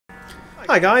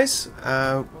Hi guys,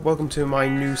 welcome to my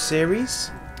new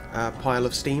series, Pile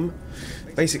of Steam.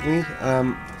 Basically,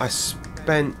 I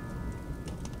spent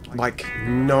like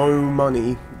no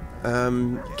money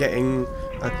getting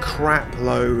a crap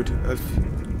load of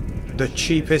the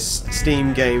cheapest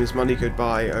Steam games money could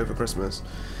buy over Christmas,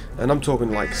 and I'm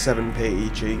talking like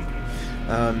 7p cheap.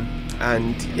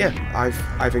 And yeah,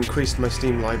 I've increased my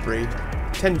Steam library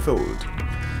tenfold.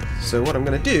 So what I'm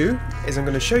going to do is I'm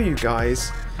going to show you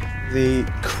guys the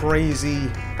crazy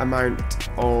amount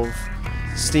of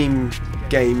Steam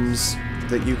games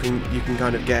that you can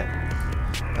kind of get,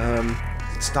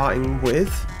 starting with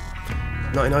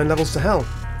 99 Levels to Hell.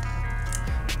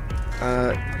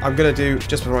 I'm gonna do,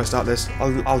 just before I start this,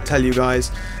 I'll tell you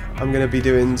guys, I'm gonna be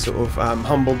doing sort of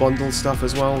humble bundle stuff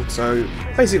as well. So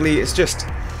basically, it's just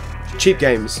cheap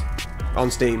games on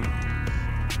Steam.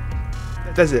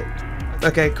 That's it.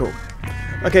 Okay, cool.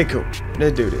 Okay, cool.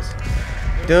 Let's do this.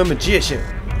 The Magician.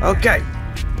 Okay.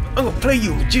 I'm gonna play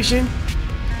you, Magician.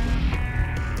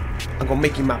 I'm gonna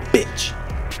make you my bitch.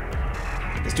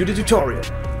 Let's do the tutorial.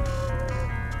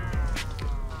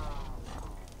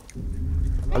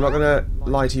 I'm not gonna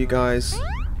lie to you guys.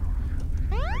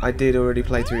 I did already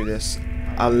play through this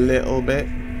a little bit.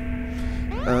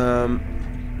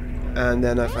 And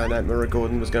then I found out my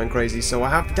recording was going crazy, so I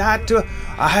had to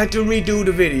redo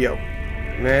the video.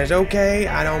 It's okay,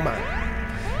 I don't mind.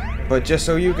 But just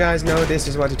so you guys know, this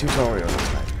is what the tutorial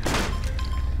looks like.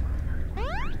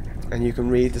 And you can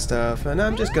read the stuff, and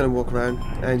I'm just gonna walk around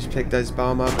and just pick this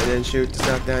bomb up and then shoot the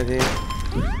stuff down here.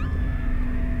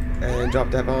 And drop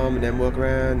that bomb and then walk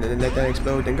around and then let that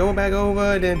explode, then go back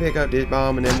over, then pick up this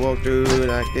bomb and then walk through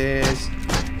like this.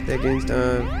 Picking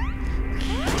stuff.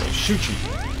 Shoot you.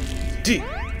 D.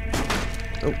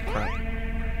 Oh crap.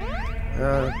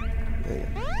 There you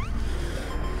go.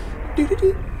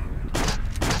 Doo-doo-doo.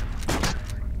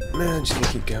 Man, I'm just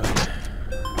gonna keep going.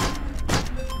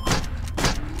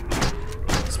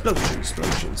 Explosion,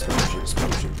 explosion, explosion,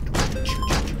 explosion.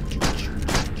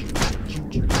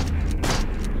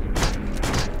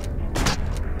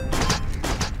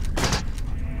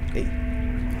 Hey.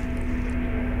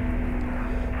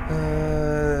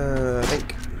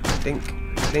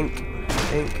 Think.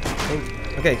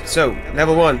 Okay, so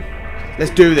level 1.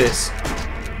 Let's do this.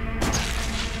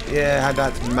 Yeah, I had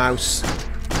that mouse.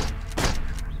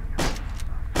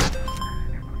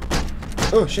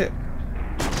 Oh shit.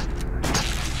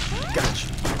 Gotcha.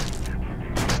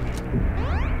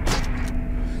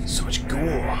 So much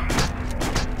gore.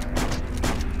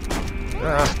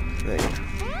 Ah, there you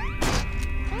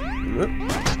go.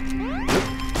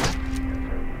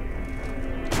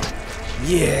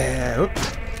 Yeah.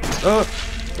 Oh.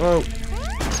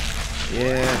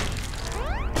 Yeah.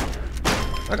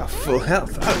 I got full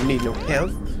health. I don't need no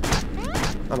health.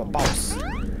 I'm a boss.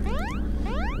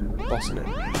 Bossing it.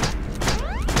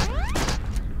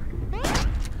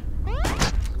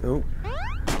 Oh.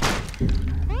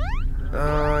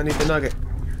 I need the nugget.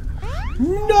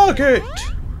 Nugget!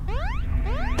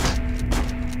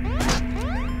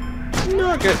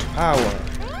 Nugget power.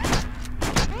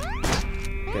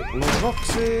 Get more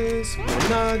boxes, more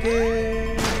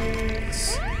nuggets.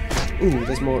 Ooh,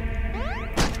 there's more.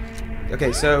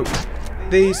 Okay, so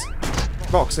these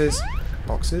boxes,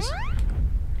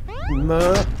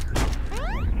 mud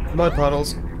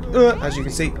puddles, as you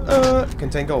can see,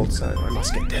 contain gold, so I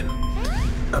must get them.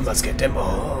 I must get them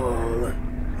all.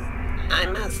 I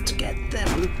must get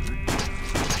them.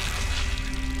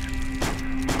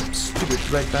 Stupid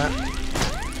red bat.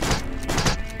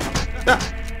 Ah!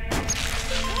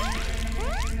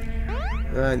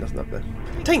 Nothing up there.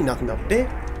 It ain't nothing up there.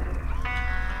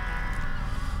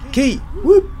 Key!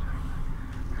 Whoop!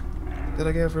 Did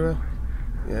I get everywhere?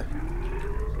 Yeah.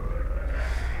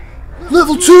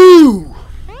 Level 2!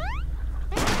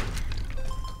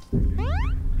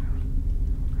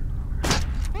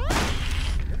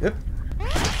 Yep.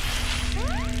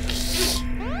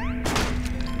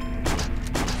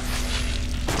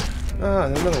 Ah,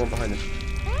 there's another one behind him.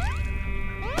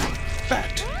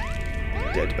 Bat!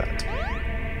 Dead bat.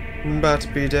 Bat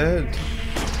be dead.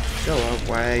 Go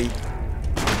away.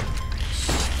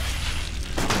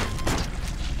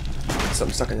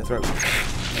 Something stuck in your throat.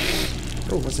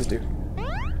 Oh, what's this do?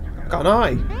 Got an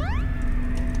eye!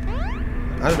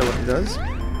 I don't know what it does.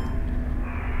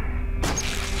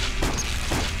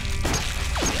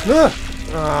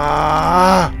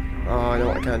 Ah! Oh, I know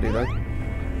what I can do though.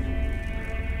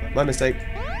 My mistake.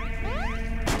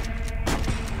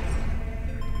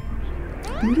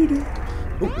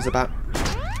 Oh, there's a bat.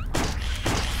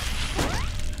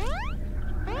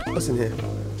 What's in here?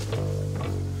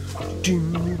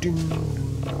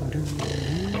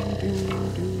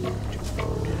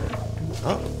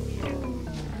 Oh.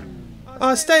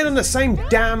 I stayed on the same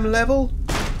damn level.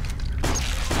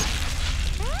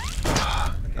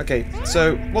 Okay,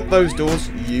 so what those doors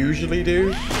usually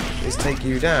do is take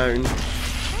you down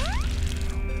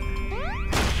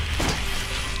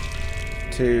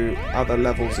to other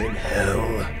levels in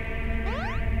hell.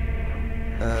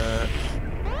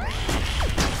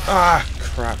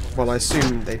 Crap. Well, I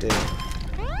assumed they did.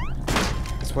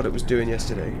 That's what it was doing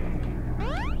yesterday.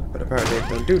 But apparently it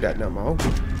don't do that no more.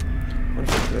 What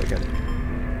if I do it again?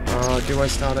 Do I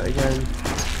start it again?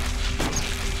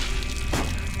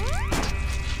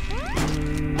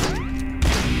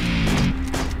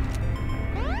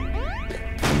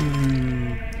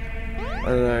 I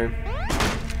don't know.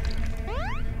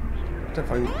 I don't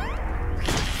find...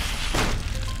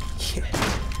 Yeah.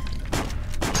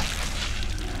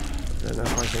 I don't know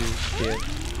if I can hear.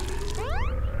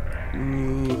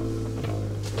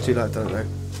 Too late, I don't know.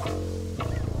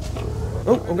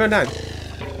 Oh, I'm going down.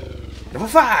 Level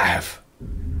 5!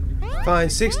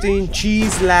 Find 16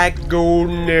 cheese-like gold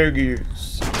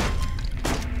nuggets.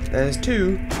 There's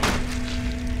 2.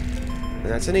 And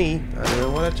that's an E. I don't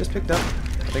know what I just picked up. I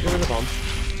think it was a bomb.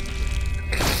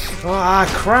 Ah,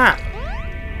 crap!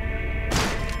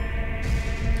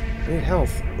 I need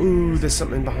health. Ooh, there's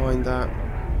something behind that.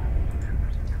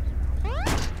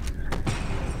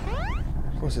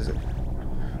 What is it?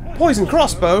 Poison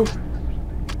crossbow?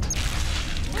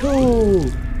 Cool!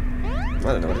 I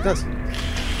don't know what it does.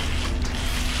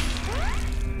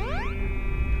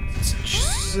 It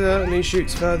certainly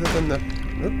shoots further than the...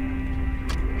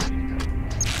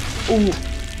 Ooh!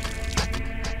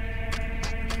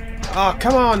 Oh,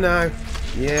 come on now!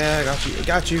 Yeah, I got you, I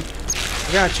got you,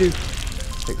 I got you.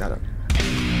 Pick that up.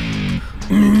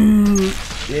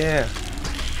 Yeah.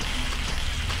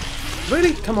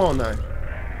 Really? Come on now.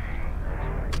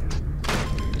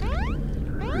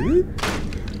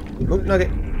 Oh,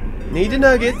 nugget. Need the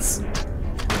nuggets.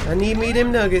 I need me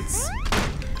them nuggets.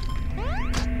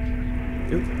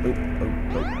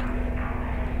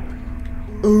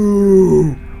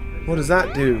 Ooh. What does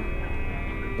that do?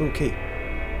 Okay.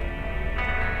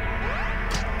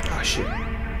 Oh shit.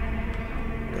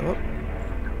 Go up.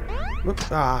 Whoop.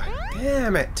 Ah,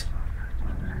 damn it.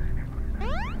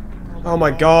 Oh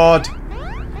my god.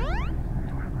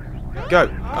 Go.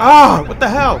 Ah, what the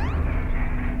hell?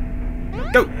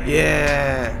 Go.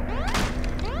 Yeah.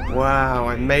 Wow,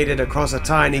 I made it across a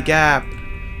tiny gap.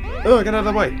 Oh, get out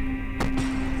of the way.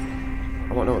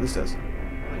 I want to know what this does.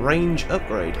 Range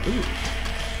upgrade. Ooh.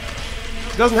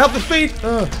 Doesn't help the speed.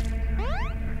 Ugh.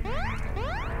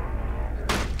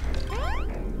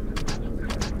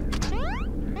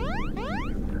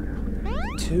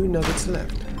 2 nuggets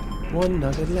left. 1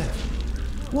 nugget left.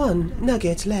 1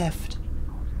 nugget left.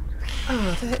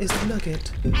 Ah, there is the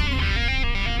nugget.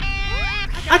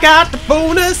 I got the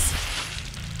bonus!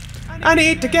 I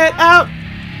need to get out!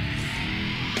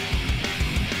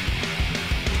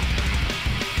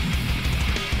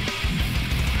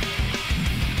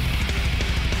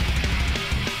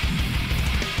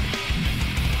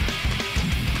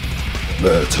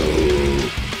 Metal!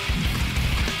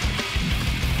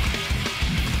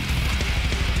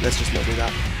 Let's just not do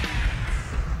that.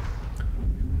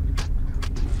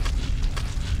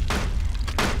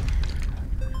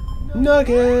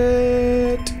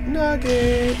 Nugget!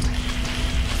 Nugget!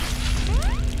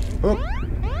 Oh!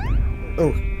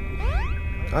 Oh!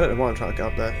 I don't know why I'm trying to get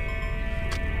up there.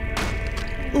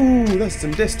 Ooh, that's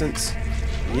some distance.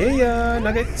 Yeah,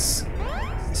 nuggets!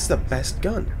 This is the best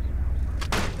gun.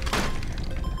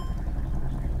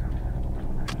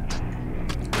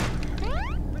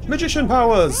 Magician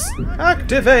powers!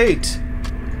 Activate!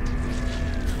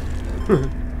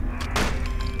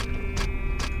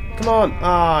 Come on!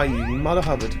 Ah, you mother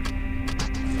hubbard.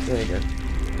 There you go.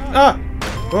 Ah!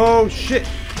 Oh, shit!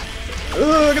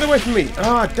 Ugh, get away from me!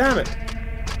 Ah, damn it!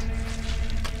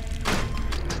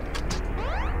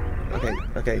 Okay,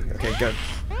 okay, okay, go.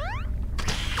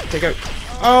 Okay, go.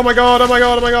 Oh my god, oh my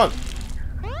god, oh my god!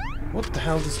 What the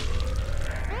hell does...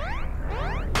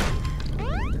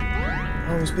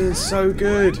 I was being so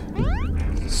good.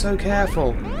 So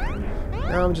careful.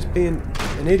 Now I'm just being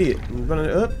an idiot and running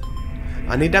it up.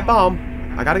 I need that bomb.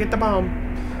 I gotta get the bomb.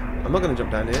 I'm not gonna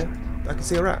jump down here. I can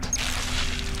see a rat.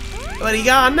 What do you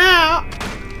got now?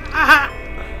 Aha!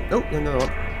 Oh, another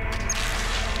one.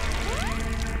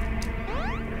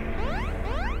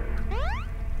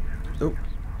 Oh.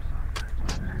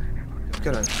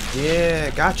 Good on. Yeah,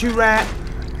 got you, rat.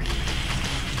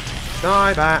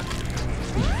 Die, bat.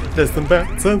 There's some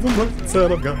bats and some rats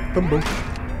and I've got them both.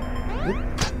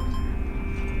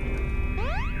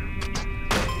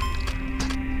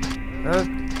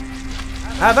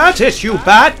 Have at it, you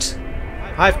bat!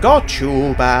 I've got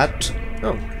you, bat!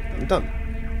 Oh, I'm done.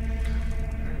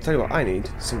 Tell you what, I need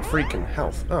some freaking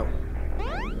health. Oh.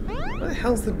 Where the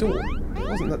hell's the door? It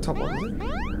wasn't that top one, was it?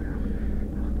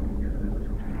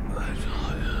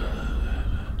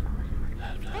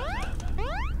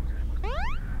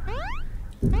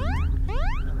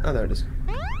 Oh, there it is.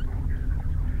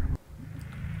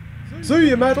 See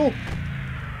you, metal!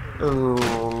 Oh,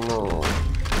 no.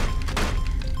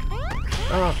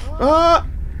 Ah! Ah!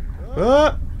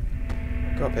 Ah!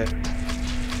 Go up here.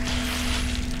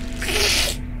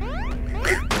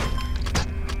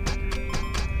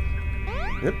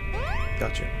 Yep.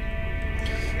 Gotcha.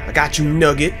 I got you,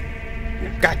 Nugget.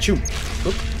 Got you.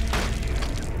 Oop.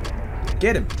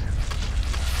 Get him.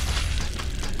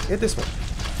 Get this one.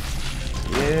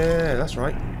 Yeah, that's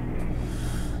right.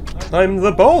 I'm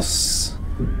the boss,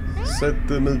 said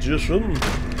the magician.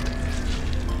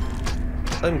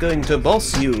 I'm going to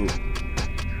boss you.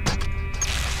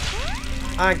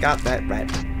 I got that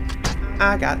rat.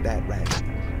 I got that rat.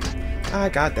 I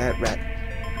got that rat.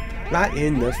 Right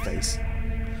in the face.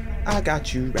 I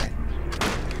got you, rat.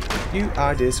 You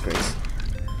are disgrace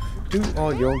to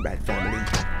all your rat family.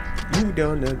 You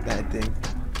done a bad thing.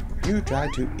 You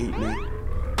tried to eat me,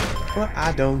 but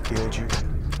I don't killed you.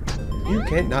 You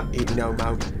cannot eat no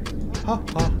more. Ha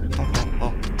ha ha ha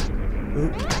ha.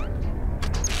 Ooh.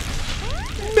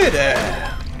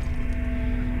 Midair.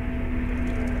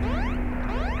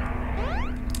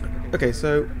 Okay,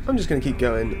 so I'm just gonna keep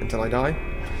going until I die,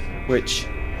 which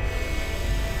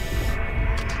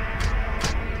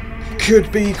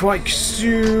could be quite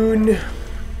soon.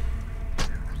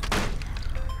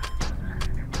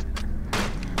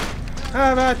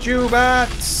 How about you,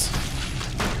 bats?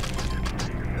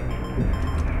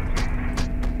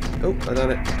 Oh, I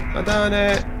done it. I done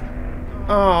it.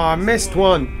 Oh, I missed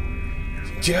one.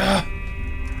 Yeah.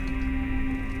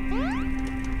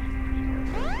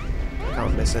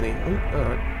 Can't miss any. Oh,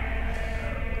 alright.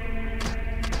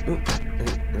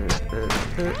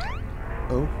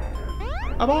 Oh.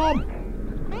 A bomb!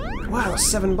 Wow,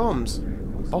 7 bombs.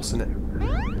 Bossing it.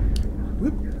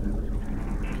 Whoop.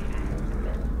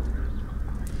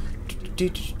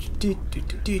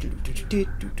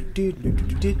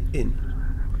 In.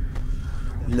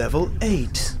 Level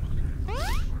 8.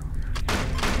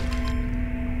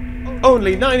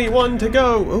 Only 91 to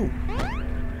go! Oh.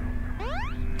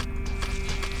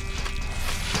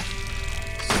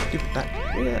 Stupid bat.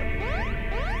 Yeah.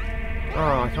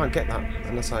 Oh, I can't get that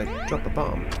unless I drop a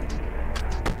bomb.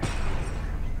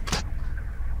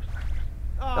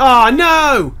 Oh,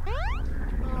 no!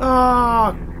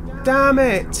 Oh, damn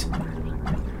it!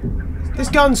 This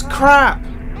gun's crap!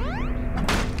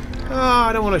 Oh,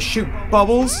 I don't want to shoot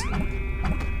bubbles.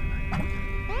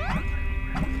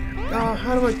 Oh,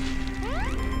 how do I...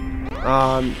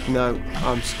 no,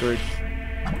 I'm screwed.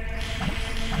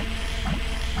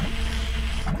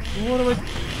 What do I...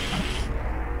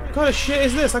 What kind of shit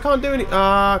is this? I can't do any...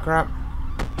 Ah, crap.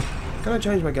 Can I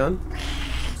change my gun?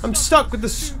 I'm stuck with the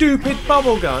stupid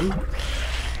bubble gun.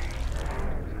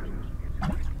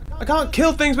 I can't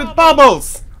kill things with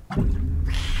bubbles!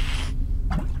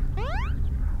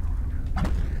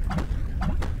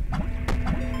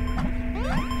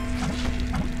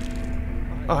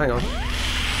 Oh, hang on.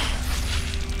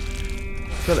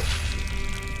 Kill it.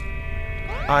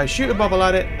 I shoot a bubble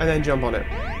at it and then jump on it.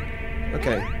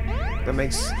 Okay. That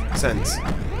makes sense.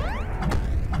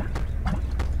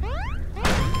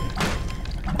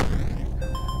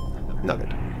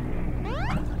 Nugget.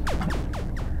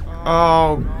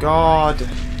 Oh, God.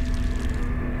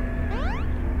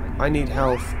 I need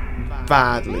health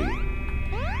badly.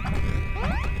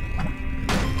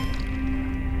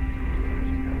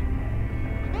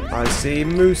 I see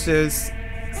mooses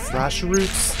slash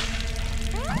roots.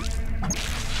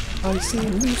 I see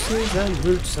mooses and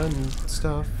roots and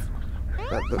stuff.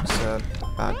 That looks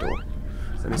bad door.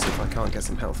 Let me see if I can't get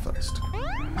some health first.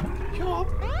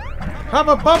 Have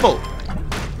a bubble!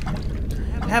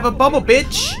 Have a bubble,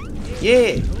 bitch!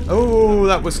 Yeah! Oh,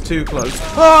 that was too close.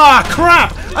 Ah,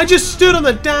 crap! I just stood on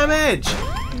the damn edge!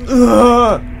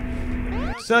 Ugh!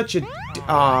 Such a...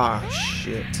 Ah,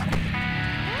 shit.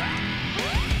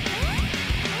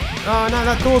 Oh no,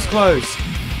 that door's closed.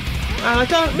 And I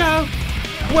don't know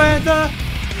where the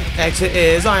exit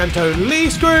is. I am totally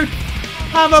screwed.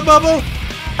 Have a bubble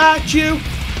at you.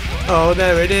 Oh,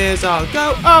 there it is. I'll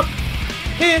go up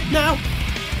here now.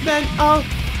 Then I'll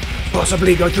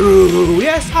possibly go through.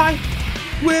 Yes, I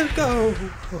will go.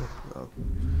 Oh, oh.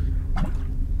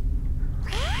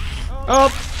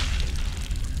 Up.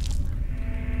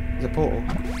 There's a portal.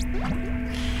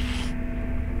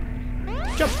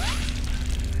 Jump!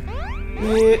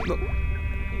 Look.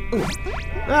 Ooh.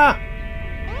 Ah!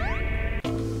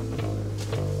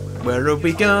 Where are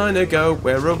we gonna go?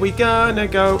 Where are we gonna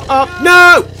go? Up!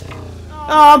 No!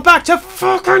 Oh, I'm back to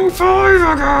fucking 5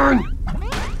 again!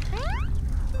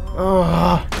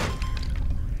 Oh.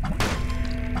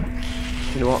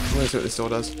 You know what? Let's see what this door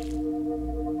does.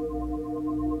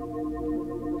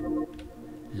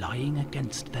 Lying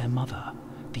against their mother,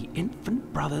 the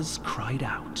infant brothers cried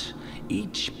out,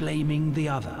 each blaming the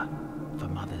other for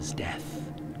mother's death,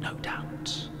 no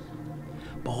doubt.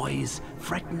 Boys,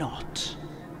 fret not,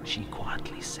 she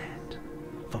quietly said.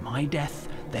 For my death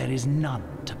there is none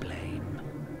to blame.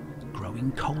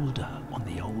 Growing colder on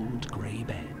the old grey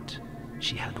bed,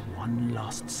 she had one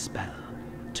last spell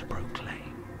to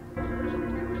proclaim.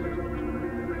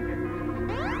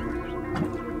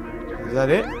 Is that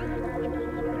it?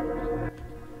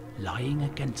 Lying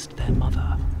against their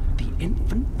mother, the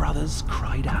infant brothers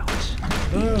cried out,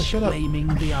 each blaming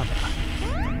the other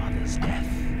for mother's death,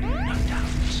 no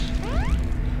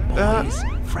doubt. Boys,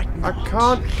 fret not. I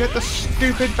can't get the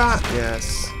stupid bat.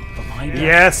 Yes. For my death,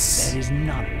 yes. There is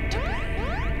none to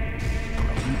blame.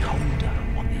 Growing colder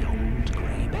on the old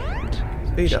grey bed,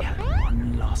 Speed she up. had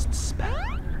one last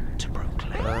spell to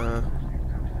proclaim.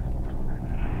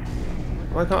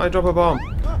 Why can't I drop a bomb?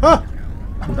 Ah!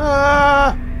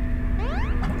 Ah!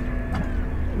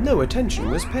 No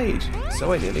attention was paid,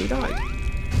 so I nearly died.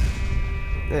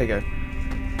 There you go.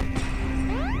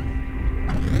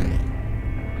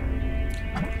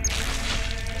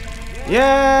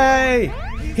 Yay!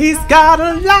 He's got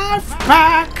a life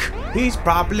back! He's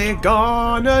probably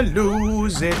gonna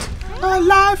lose it. A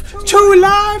life, 2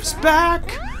 lives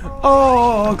back!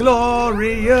 Oh,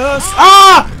 glorious!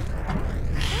 Ah!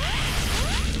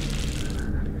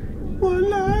 1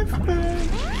 life back.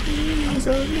 He's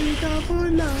only got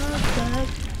 1 life back.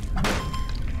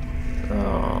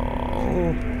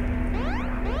 Oh.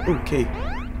 Okay.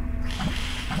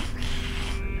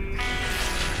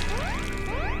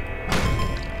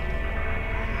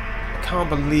 I can't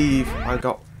believe I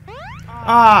got.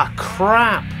 Ah,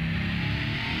 crap.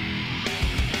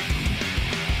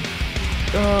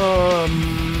 Oh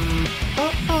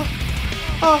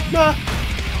no.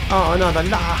 Oh, another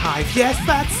life. Yes,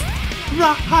 that's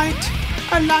right.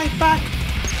 A life back.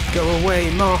 Go away,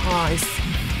 more highs.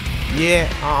 Yeah.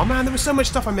 Oh man, there was so much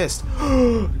stuff I missed.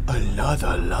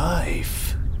 Another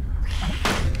life.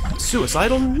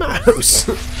 Suicidal mouse.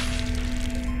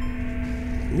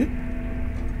 Yep.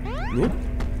 Yep.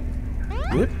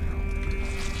 Yep.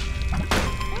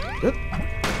 Yep.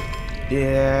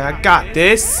 Yeah, I got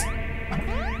this.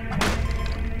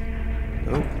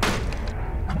 Oh.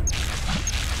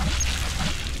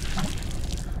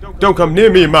 Don't come near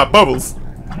me in my bubbles.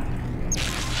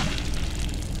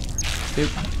 Doop.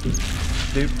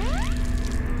 Doop.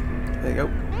 There you go.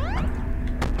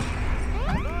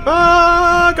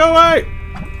 Ah, go away!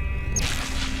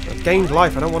 I've gained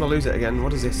life. I don't want to lose it again.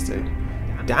 What does this do?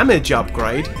 Damage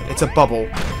upgrade? It's a bubble.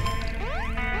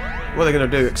 What are they going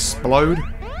to do? Explode?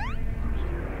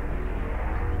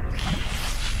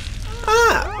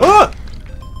 Ah! Oh!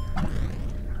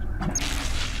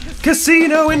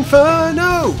 Casino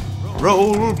Inferno!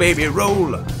 Roll, baby,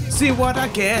 roll. See what I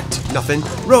get. Nothing.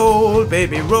 Roll,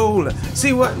 baby, roll.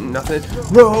 See what? Nothing.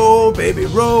 Roll, baby,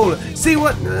 roll. See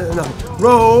what? Nothing.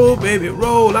 Roll, baby,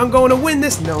 roll. I'm going to win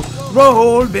this. No.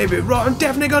 Roll, baby, roll. I'm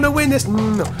definitely going to win this.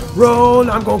 No. Roll.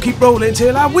 I'm going to keep rolling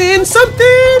till I win something.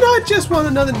 I just want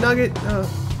another nugget.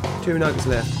 2 nuggets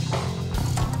left.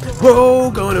 Roll,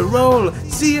 gonna roll,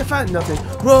 see if I nothing.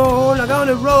 Roll, I'm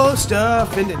gonna roll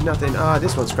stuff into nothing. Ah,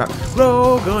 this one's crap.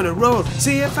 Roll, gonna roll,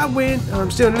 see if I win. Oh, I'm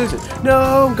still losing.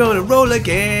 No, I'm gonna roll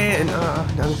again.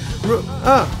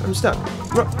 I'm stuck.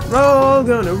 Roll,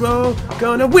 gonna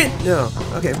win. No,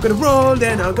 okay, I'm gonna roll,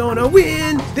 then I'm gonna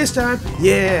win this time.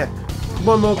 Yeah,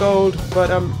 1 more gold,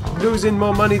 but I'm losing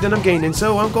more money than I'm gaining,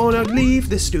 so I'm gonna leave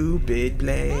this stupid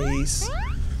place.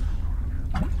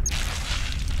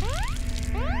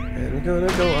 And we're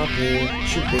gonna go up here,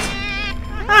 shoot this.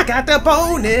 I got the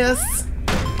bonus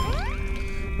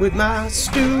with my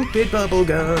stupid bubble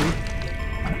gun.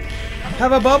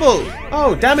 Have a bubble.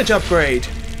 Oh, damage upgrade.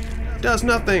 Does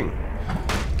nothing.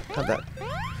 Have that.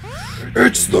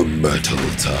 It's the metal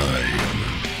time.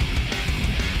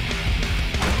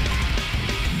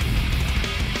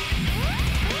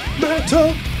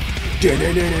 Metal.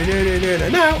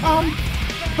 Now I'm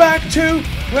back to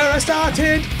where I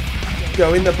started.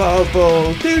 Go in the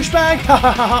bubble, douchebag! Ha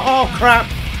ha ha! Oh crap!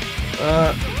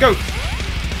 Go!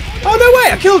 Oh no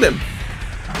way! I killed him!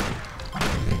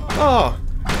 Oh,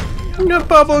 the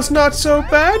bubble's not so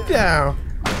bad now.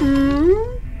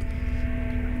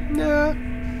 Nah,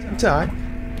 it's alright.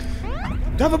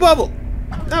 Have a bubble!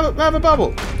 Have a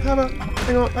bubble! Hang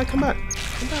on, come back.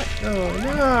 Come back. Oh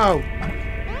no!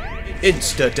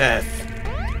 Insta-death!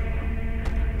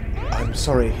 I'm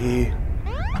sorry, he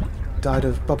died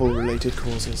of bubble-related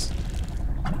causes.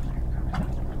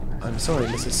 I'm sorry,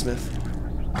 Mrs. Smith.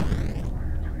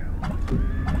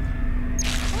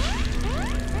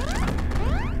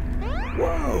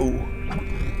 Whoa!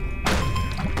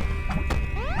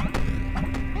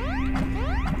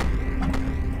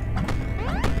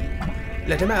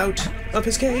 Let him out of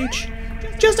his cage,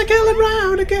 just to kill him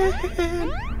round again.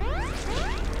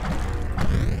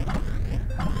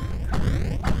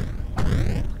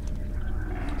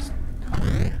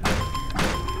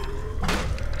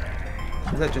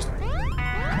 Is that just...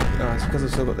 Oh, it's because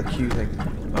I've still got the Q thing.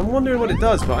 I'm wondering what it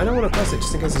does, but I don't want to press it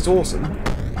just in case it's awesome.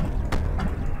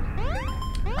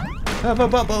 Have a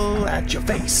bubble at your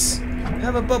face.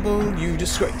 Have a bubble, you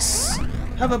disgrace.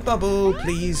 Have a bubble,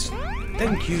 please.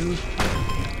 Thank you.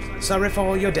 Sorry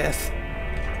for your death.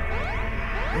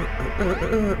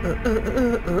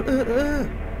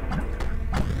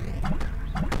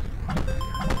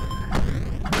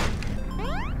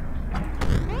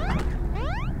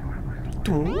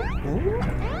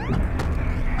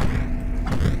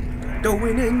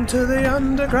 Going into the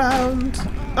underground.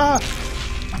 Ah!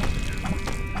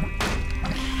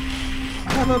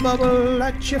 Have a bubble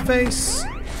at your face.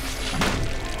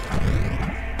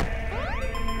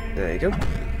 There you go.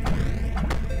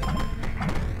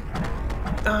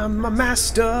 I'm a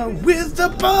master with the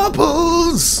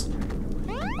bubbles.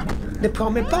 They call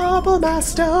me Bubble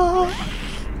Master.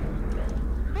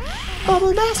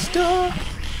 Bubble Master.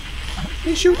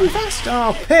 He's shooting faster.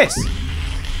 Oh, piss.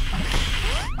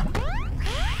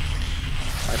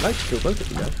 I'd like to kill both of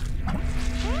you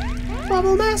now.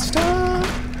 Bubble Master.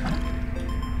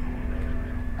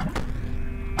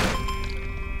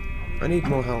 I need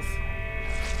more health.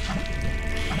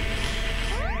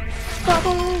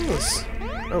 Bubbles!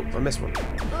 Oh, I missed one.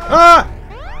 Ah!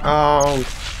 Oh,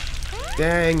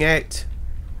 dang it.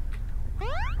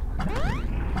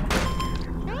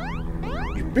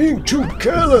 You're being too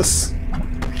careless.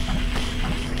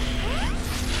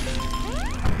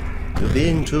 You're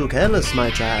being too careless, my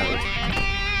child.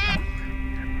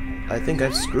 I think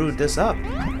I've screwed this up.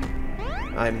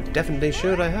 I'm definitely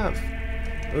sure I have.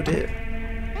 Oh dear.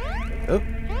 Oh,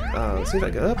 let's see if I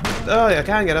get up. Oh, yeah, I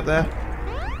can get up there.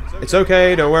 It's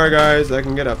okay, don't worry guys, I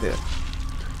can get up here.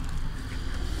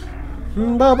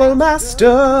 Bubble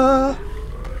Master!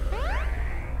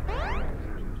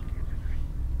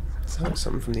 Sounds like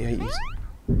something from the 80s.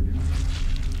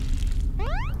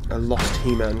 A lost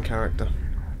He-Man character.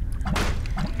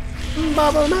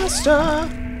 Bubble Master!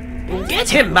 Get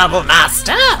him, Bubble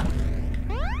Master!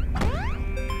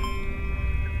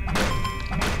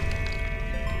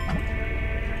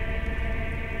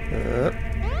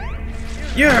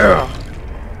 Yeah!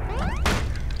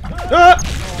 Ah!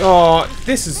 Oh,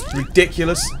 this is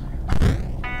ridiculous.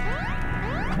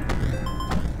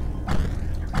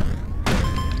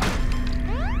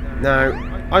 Now,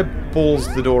 I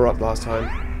ballsed the door up last time.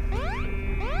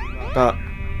 But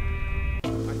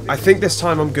I think this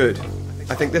time I'm good.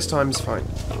 I think this time's fine.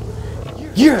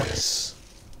 Yes!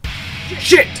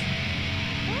 Shit!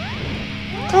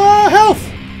 Health!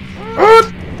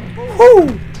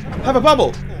 Whoo! Have a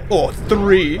bubble! Or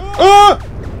 3. Have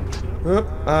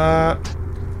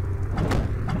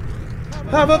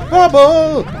a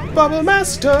bubble! Bubble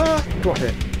Master! Go up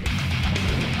here.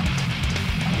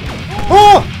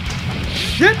 Oh!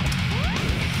 Shit!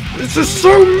 This is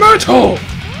so metal!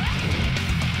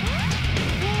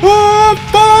 Oh,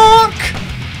 fuck!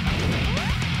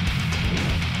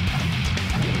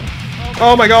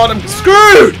 Oh my god, I'm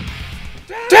screwed!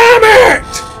 Damn it!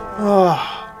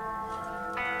 Oh.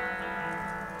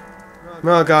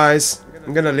 Well, guys,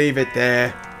 I'm gonna leave it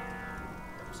there.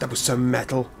 That was so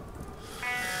metal.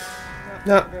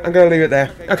 No, I'm gonna leave it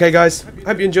there. Okay, guys,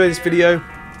 hope you enjoyed this video.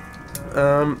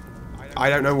 I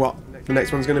don't know what the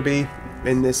next one's gonna be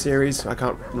in this series. I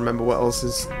can't remember what else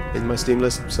is in my Steam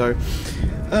list. So,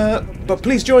 but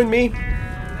please join me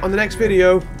on the next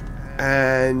video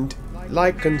and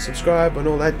like and subscribe and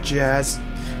all that jazz.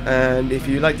 And if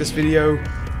you like this video,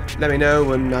 let me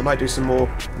know, and I might do some more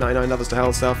 99 Levels to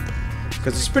Hell stuff.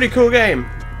 Because it's a pretty cool game.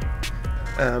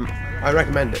 I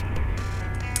recommend it.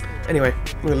 Anyway,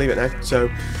 I'm going to leave it now. So,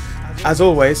 as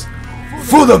always,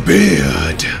 For the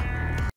beard!